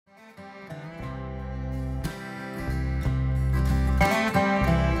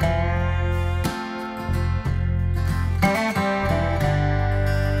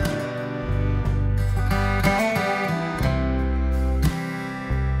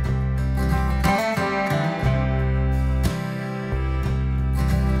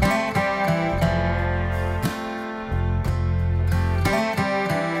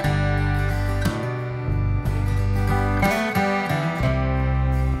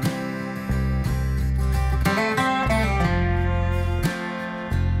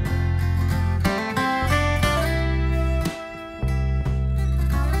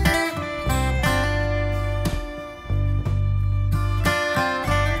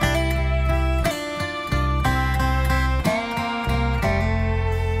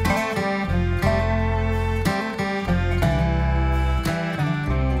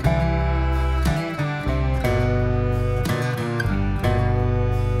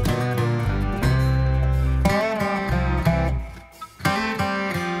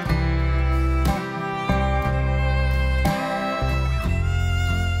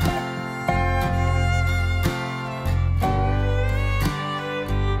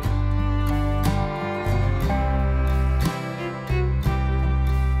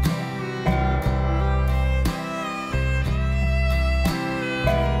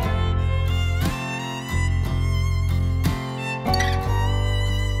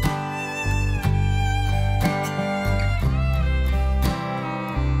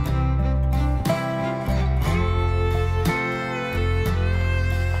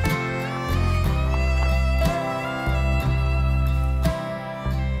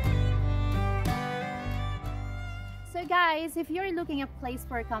guys, if you're looking at a place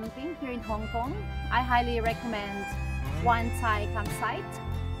for camping here in Hong Kong, I highly recommend Wan Tsai Campsite.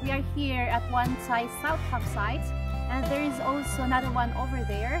 We are here at Wan Tsai South Campsite, and there is also another one over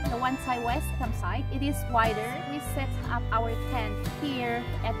there, the Wan Tsai West Campsite. It is wider. We set up our tent here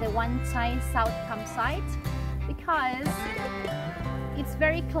at the Wan Tsai South Campsite because it's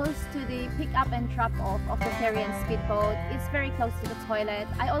very close to the pick up and drop off of the ferry and speedboat. It's very close to the toilet.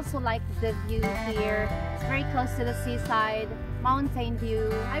 I also like the view here. It's very close to the seaside, mountain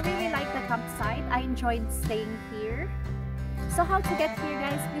view. I really like the campsite. I enjoyed staying here. So how to get here,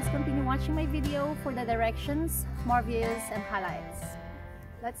 guys? Please continue watching my video for the directions, more views and highlights.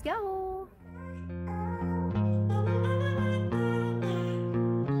 Let's go!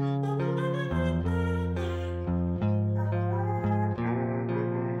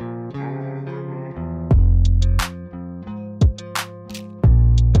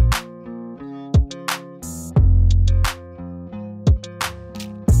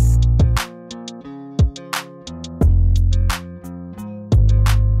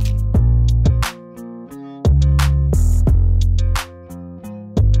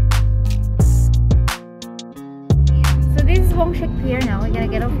 Wong Shek Pier now. We're gonna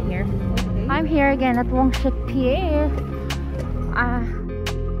get over here. Okay. I'm here again at Wong Shek Pier.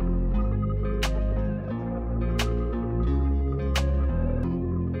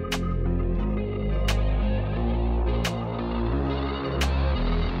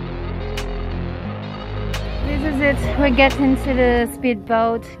 This is it. We're getting to the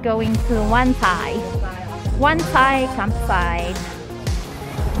speedboat going to Wan Tsai Campsite.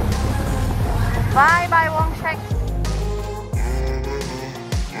 Bye bye Wong Shek.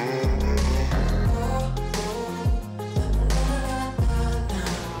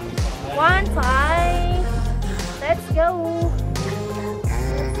 Wan Tsai, let's go.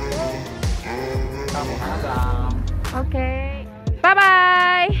 Okay, bye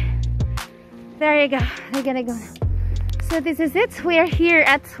bye. There you go. We're gonna go now. So this is it. We are here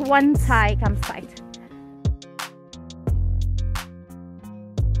at Wan Tsai Campsite.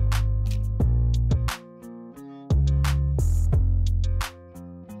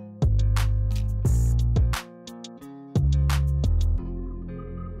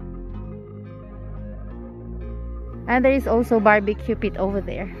 And there is also barbecue pit over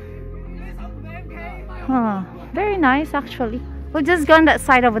there. Huh, very nice actually. We'll just go on that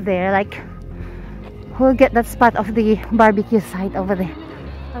side over there, like we'll get that spot of the barbecue site over there.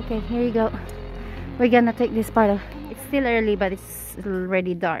 Okay, here you go. We're gonna take this part of, it's still early but it's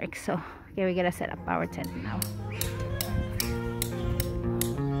already dark, so okay, we're gonna set up our tent now.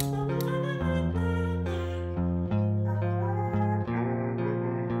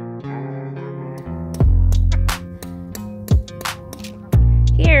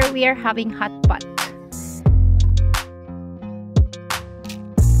 Here we are having hot pot.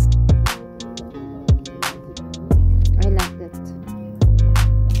 I like that.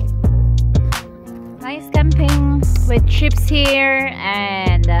 Nice camping with chips here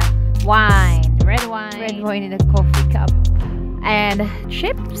and wine, red wine in a coffee cup, and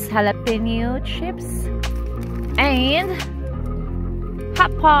chips, jalapeno chips, and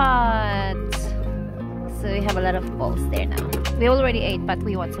hot pot. So we have a lot of bowls there now. We already ate, but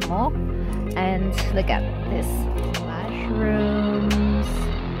we want some more. And look at this, mushrooms.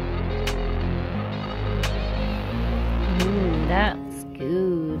 Ooh, that's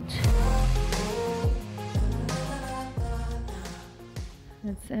good.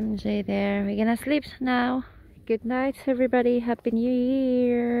 That's MJ there. We're gonna sleep now. Good night, everybody. Happy New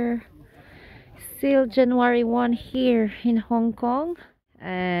Year. Still January 1 here in Hong Kong.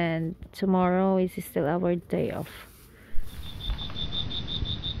 And tomorrow is still our day off.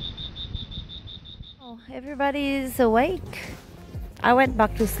 Everybody is awake. I went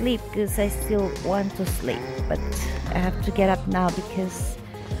back to sleep because I still want to sleep, but I have to get up now because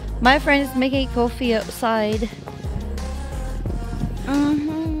my friend is making coffee outside.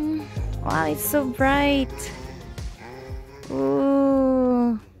 Wow, it's so bright.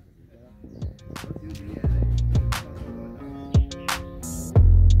 Ooh.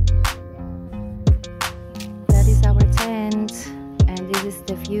 That is our tent. And this is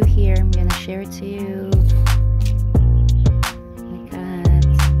the view here. I'm gonna share it to you. Look at.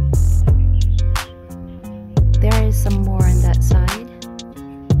 There is some more on that side.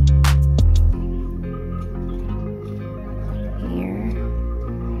 Here.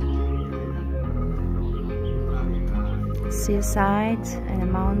 Seaside and a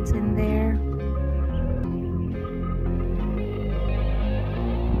mountain there.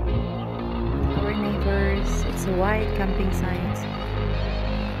 Our neighbors. It's a wide camping site.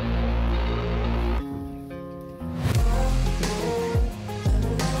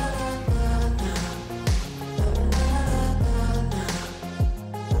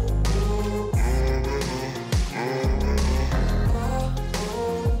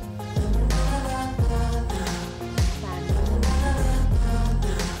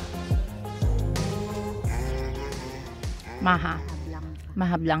 Maha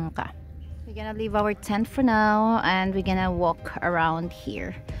Blanca. We're gonna leave our tent for now and we're gonna walk around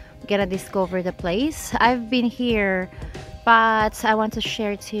here. We're gonna discover the place. I've been here, but I want to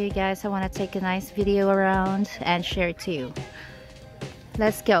share it to you guys. I want to take a nice video around and share it to you.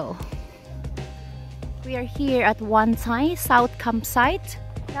 Let's go. We are here at Wan Tsai South Campsite.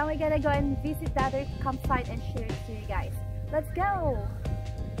 Now we're gonna go and visit the other campsite and share it to you guys. Let's go!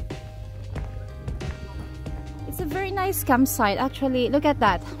 It's a very nice campsite actually. Look at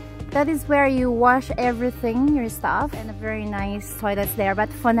that. That is where you wash everything, your stuff, and a very nice toilets there. But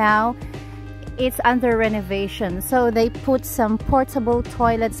for now, it's under renovation. So they put some portable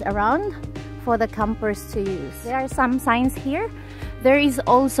toilets around for the campers to use. There are some signs here. There is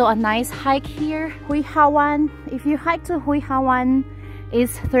also a nice hike here, Hoi Ha Wan. If you hike to Hoi Ha Wan,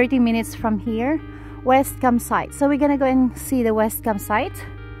 it's 30 minutes from here. West Campsite. So we're gonna go and see the West Campsite.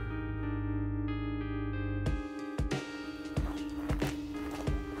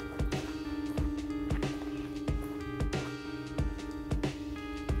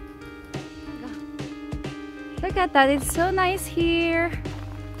 Look at that, it's so nice here.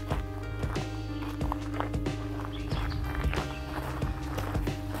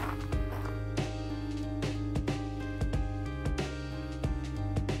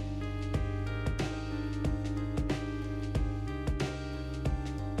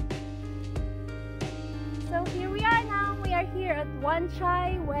 So here we are now. We are here at Wan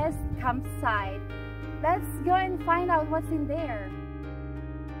Tsai West Campsite. Let's go and find out what's in there.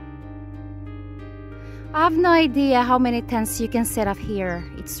 I have no idea how many tents you can set up here.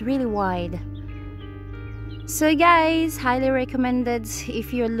 It's really wide. So guys, highly recommended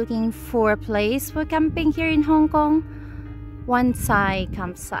if you're looking for a place for camping here in Hong Kong. Wan Tsai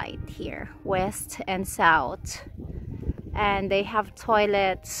Campsite here, west and south. And they have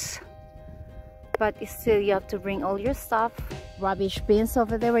toilets, but still you have to bring all your stuff. Rubbish bins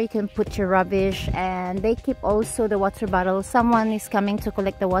over there where you can put your rubbish, and they keep also the water bottles. Someone is coming to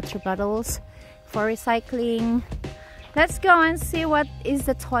collect the water bottles for recycling. Let's go and see what is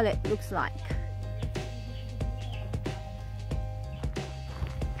the toilet looks like.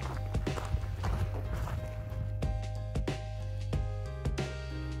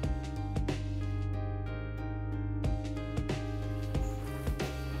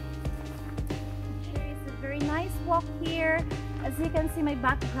 There is a very nice walk here. As you can see my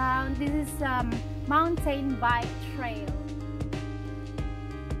background, this is mountain bike trail.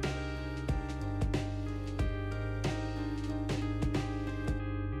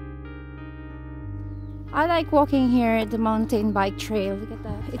 I like walking here at the mountain bike trail. Look at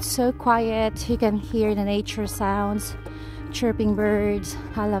that. It's so quiet. You can hear the nature sounds, chirping birds.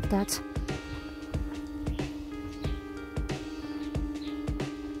 I love that.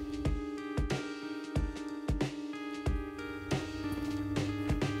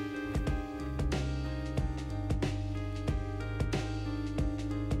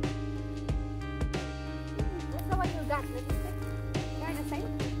 That's the one you got. They're the same?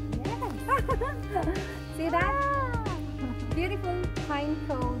 Yeah. See that? Beautiful pine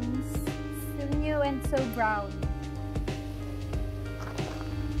cones, so new and so brown.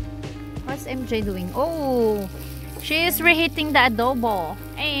 What's MJ doing? Oh, she is reheating the adobo,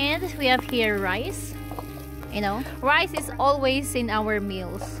 and we have here rice. You know, rice is always in our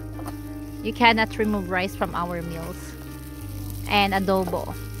meals. You cannot remove rice from our meals. And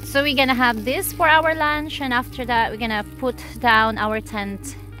adobo. So we're gonna have this for our lunch, and after that we're gonna put down our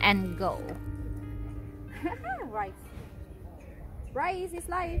tent and go. Rice. Rice is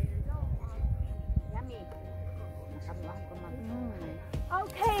life. Yummy.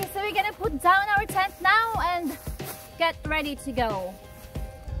 Okay, so we're gonna put down our tent now and get ready to go.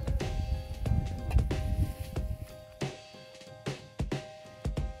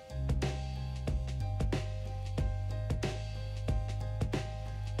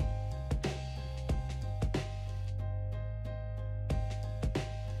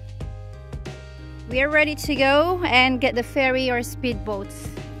 We are ready to go and get the ferry or speedboats.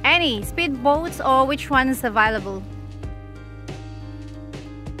 Any speedboats, or which one is available?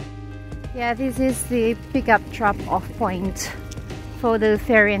 Yeah, this is the pickup drop-off point for the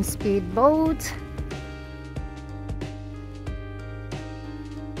ferry and speedboat.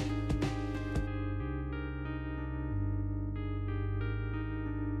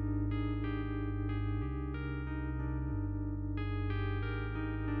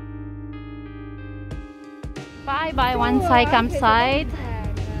 Bye Wan Tsai Campsite.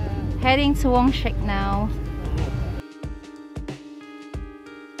 Heading to Wong Shek now.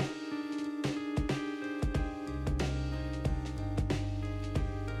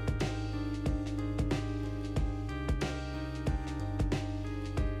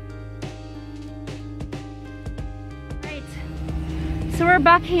 So we're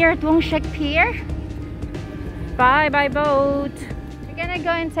back here at Wong Shek Pier. Bye bye boat. We're gonna go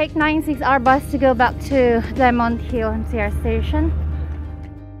and take 96R bus to go back to Diamond Hill MTR station.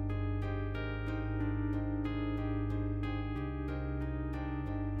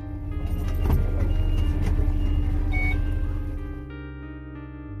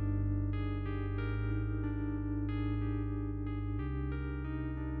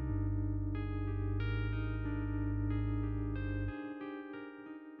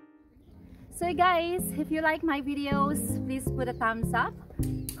 So guys, if you like my videos, please put a thumbs up,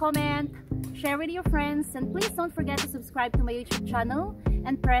 comment, share with your friends, and please don't forget to subscribe to my YouTube channel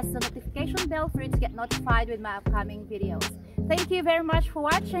and press the notification bell for you to get notified with my upcoming videos. Thank you very much for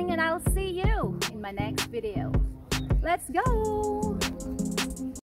watching, and I'll see you in my next video. Let's go!